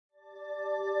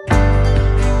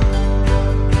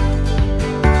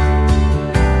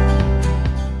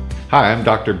Hi, I'm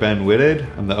Dr. Ben Whitted.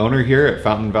 I'm the owner here at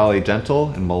Fountain Valley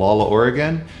Dental in Molalla,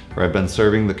 Oregon, where I've been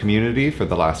serving the community for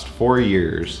the last 4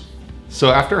 years.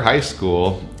 So after high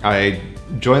school, I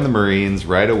joined the Marines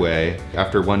right away.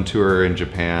 After one tour in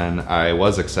Japan, I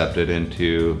was accepted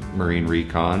into Marine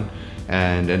Recon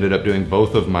and ended up doing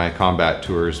both of my combat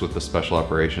tours with the Special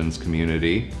Operations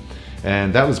community.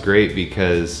 And that was great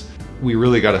because we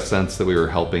really got a sense that we were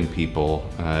helping people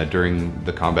during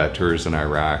the combat tours in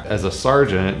Iraq. As a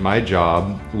sergeant, my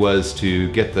job was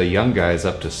to get the young guys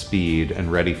up to speed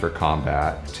and ready for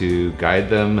combat, to guide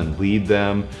them and lead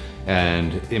them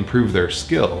and improve their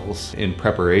skills in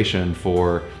preparation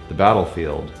for the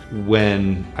battlefield.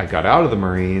 When I got out of the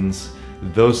Marines,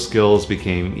 those skills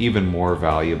became even more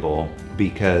valuable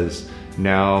because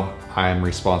now I'm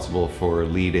responsible for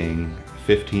leading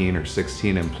 15 or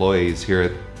 16 employees here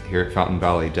at Fountain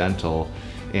Valley Dental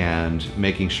and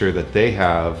making sure that they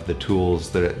have the tools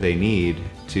that they need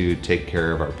to take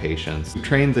care of our patients. We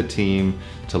trained the team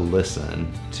to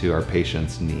listen to our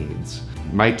patients' needs.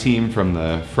 My team from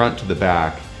the front to the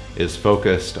back is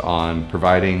focused on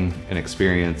providing an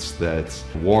experience that's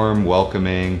warm,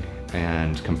 welcoming,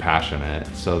 and compassionate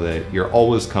so that you're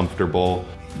always comfortable,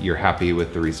 you're happy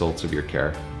with the results of your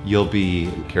care. You'll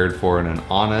be cared for in an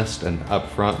honest and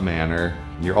upfront manner.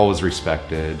 You're always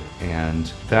respected, and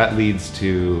that leads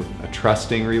to a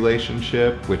trusting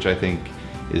relationship, which I think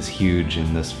is huge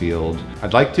in this field.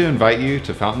 I'd like to invite you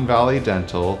to Fountain Valley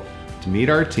Dental to meet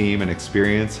our team and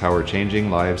experience how we're changing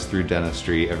lives through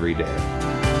dentistry every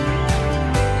day.